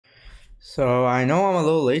So I know I'm a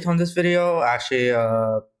little late on this video, actually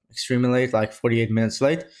extremely late, like 48 minutes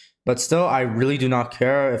late, but still I really do not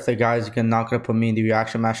care if the guys not gonna put me in the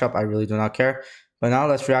reaction mashup. I really do not care. But now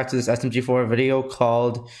let's react to this SMG4 video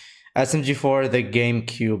called SMG4 the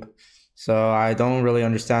GameCube. So I don't really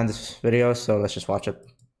understand this video, so let's just watch it.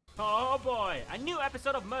 Oh boy, a new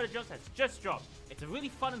episode of Murder Jones has just dropped. It's a really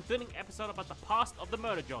fun and thrilling episode about the past of the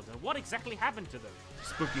Murder Jones and what exactly happened to them.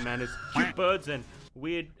 Spooky manners, cute birds, and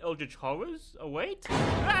weird eldritch horrors await.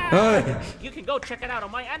 You can go check it out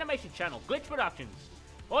on my animation channel, Glitch Productions.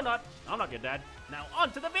 Or not, I'm not your dad. Now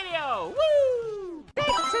on to the video! Woo!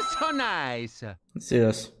 This is so nice. Let's see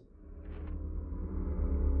this.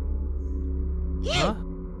 Huh?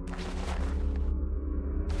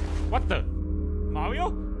 What the?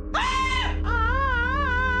 Mario?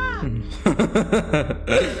 Where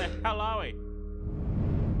the hell are we?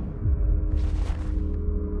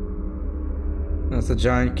 That's a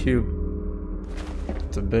giant cube.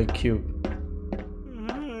 It's a big cube.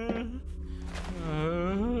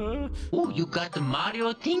 Oh, you got the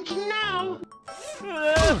Mario thinking now.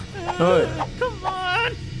 Come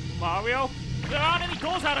on! Mario, there aren't any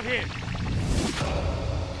doors out of here!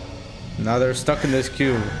 Now they're stuck in this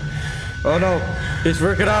cube. Oh no, he's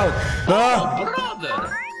working out! Oh,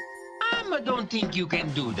 brother! I don't think you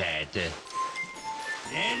can do that.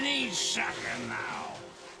 Any second now.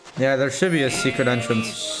 Yeah, there should be a secret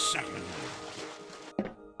entrance.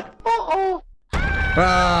 Uh-oh.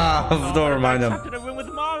 Ah, don't remind him. I'm trapped in a room with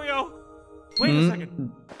Mario. Wait a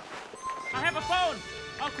second. I have a phone.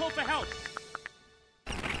 I'll call for help.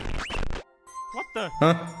 What the?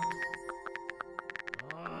 Huh?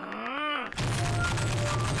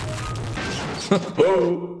 Stupid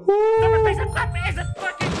piece of crap isn't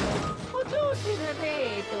working.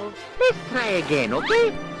 Let's try again,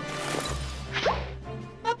 okay?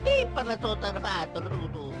 Para to trabaho,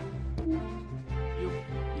 Rudo. You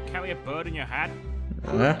carry a bird in your hat?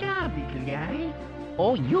 Huh? Guy.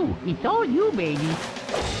 Oh, you. It's all you, baby.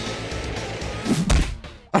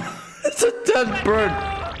 It's a dead bird.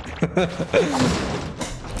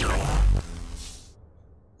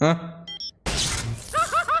 Huh?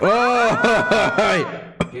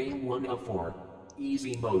 Oh! Game 1 of 4.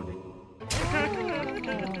 Easy mode.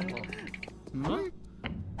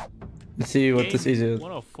 Let's see what this easy is.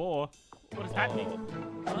 104? What is happening?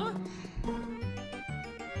 Huh?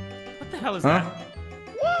 What the hell is Huh? that?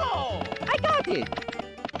 Whoa! I got it.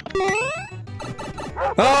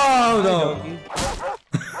 Oh no!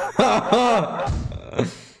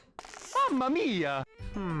 Mamma mia.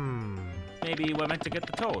 Maybe we're meant to get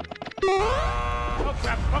the toad. Oh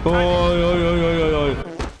crap! Oh,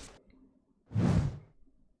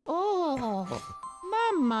 Oh,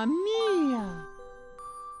 mamma mia.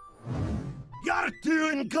 You're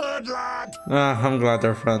doing good, lad. I'm glad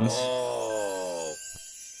they're friends.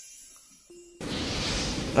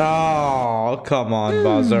 Oh, come on,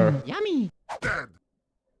 Buzzer. Yummy. Dead.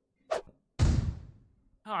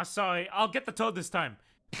 oh, sorry. I'll get the toad this time.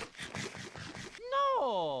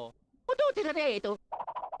 No.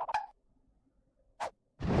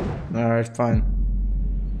 Alright, fine.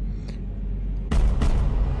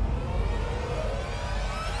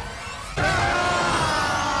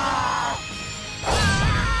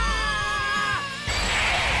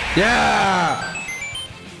 Yeah!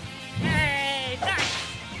 Hey, nice!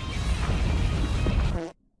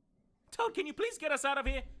 Toad, can you please get us out of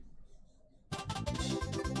here?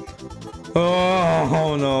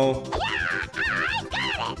 Oh no.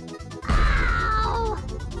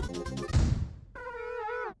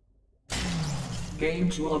 Game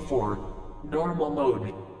 2 of 4. Normal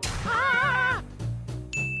mode.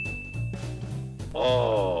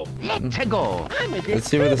 Oh, let's go. Let's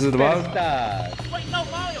see what this is about. Wait, no,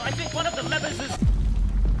 Mario. I think one of the levers is...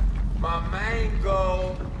 My main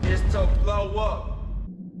goal is to blow up.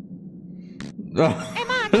 No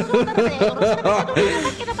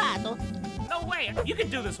way. You can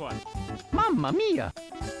do this one. Mamma mia.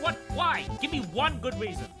 What? Why? Give me one good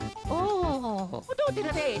reason. Oh. What?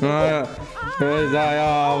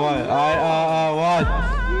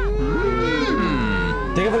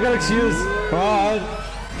 Take a good excuse. Come on.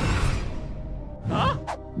 Huh?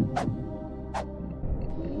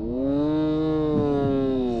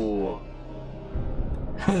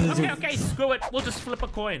 Okay, screw it. We'll just flip a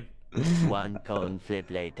coin. One coin flip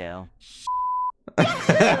later.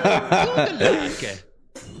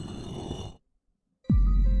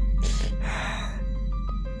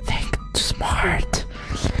 Think smart.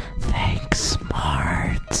 Think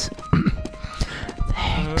smart.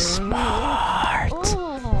 Think smart.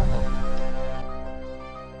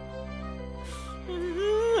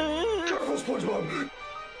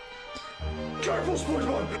 Careful,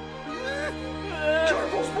 SpongeBob!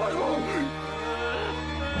 Careful, SpongeBob!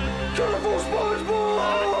 Careful,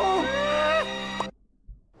 SpongeBob!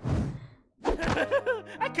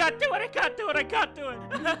 I can't do it! I can't do it! I can't do it!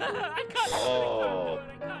 I can't do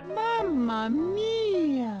it! Mamma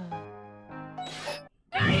mia!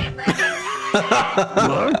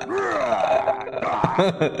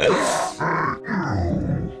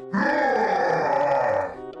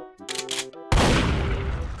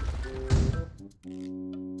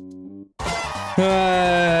 Hey!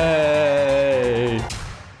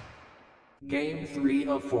 Game 3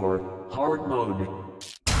 of 4, hard mode.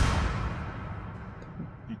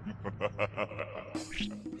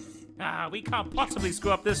 We can't possibly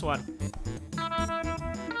screw up this one.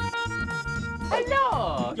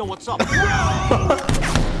 Hello! Yo, what's up?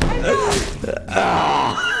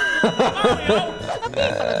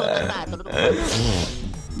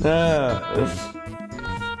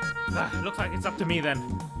 Looks like it's up to me then.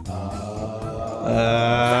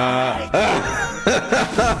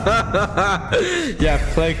 Yeah,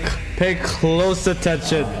 pay close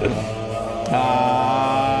attention.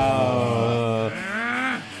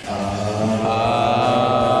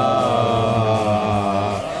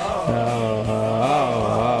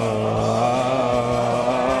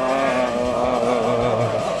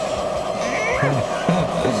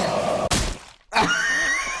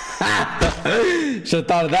 Should have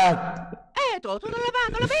thought of that. Sono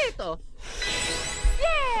levato, l'ho visto!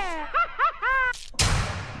 Yeah!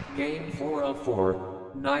 Game 4 of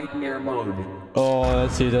 4, nightmare mode. Oh,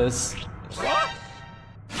 let's see this. What?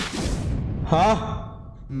 Huh?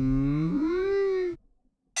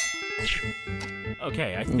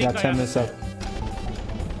 Okay, I You think got 10 minutes up.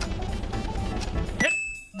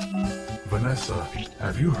 Vanessa,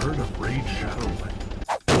 have you heard of Raid Shadow?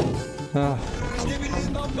 Oh,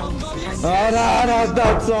 no, not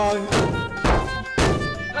that song.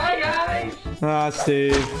 Hi guys! Ah,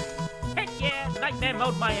 Steve. Heck yeah! Nightmare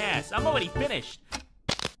mode my ass. I'm already finished.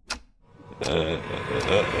 I'm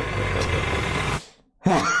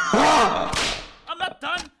not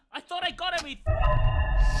done. I thought I got everything.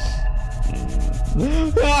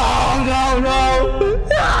 Oh, no, no.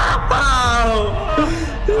 No.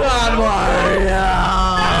 Not Mario.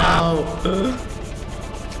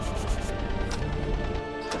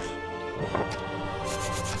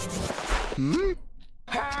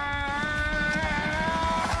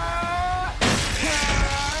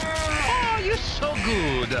 Oh, you're so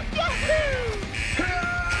good!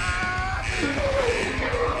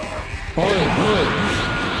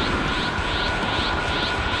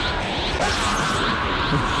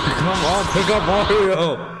 Come on, pick up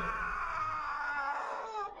Mario.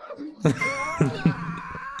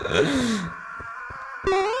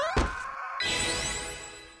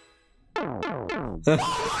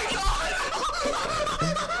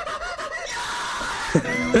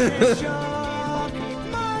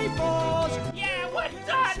 Yeah, we're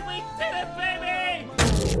done. We did it, baby.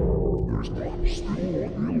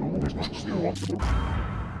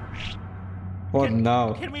 What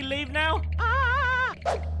now? Can we leave now?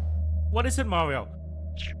 What is it, Mario?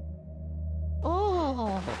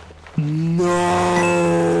 Oh! No.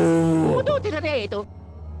 Tutti reto!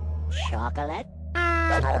 Chocolate?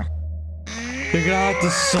 You're gonna have to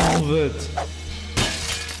solve it.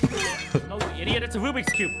 No, you idiot. It's a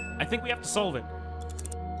Rubik's Cube. I think we have to solve it.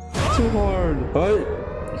 Too hard. What?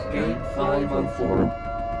 Game 5 of 4.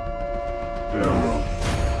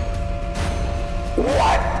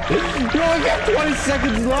 What? You only got 20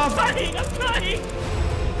 seconds left. I'm trying.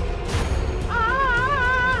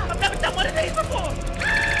 I've never done one of these before.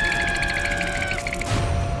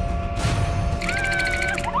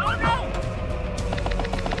 Oh no.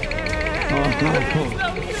 No, here's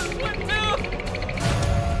 1,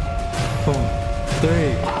 4, 3,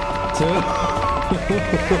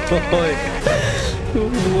 2,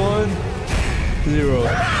 1, 0.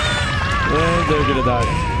 And they're gonna die.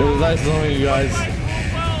 It was nice knowing you guys.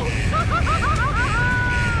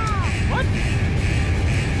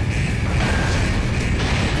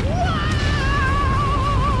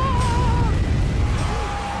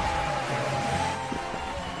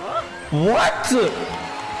 What?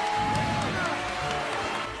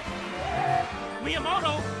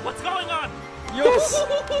 Miyamoto, what's going on? よし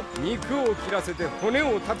肉を切らせて骨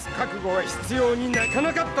を断つ覚悟が必要になか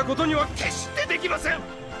なかったことには決してできません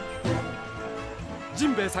ジ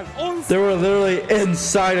ンベエさんオン They were literally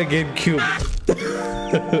inside a GameCube.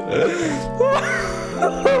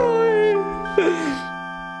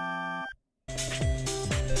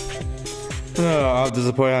 I'm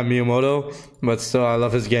disappointed at Miyamoto, but still I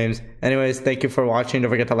love his games. Anyways, thank you for watching.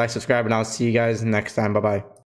 Don't forget to like, subscribe, and I'll see you guys next time. Bye bye.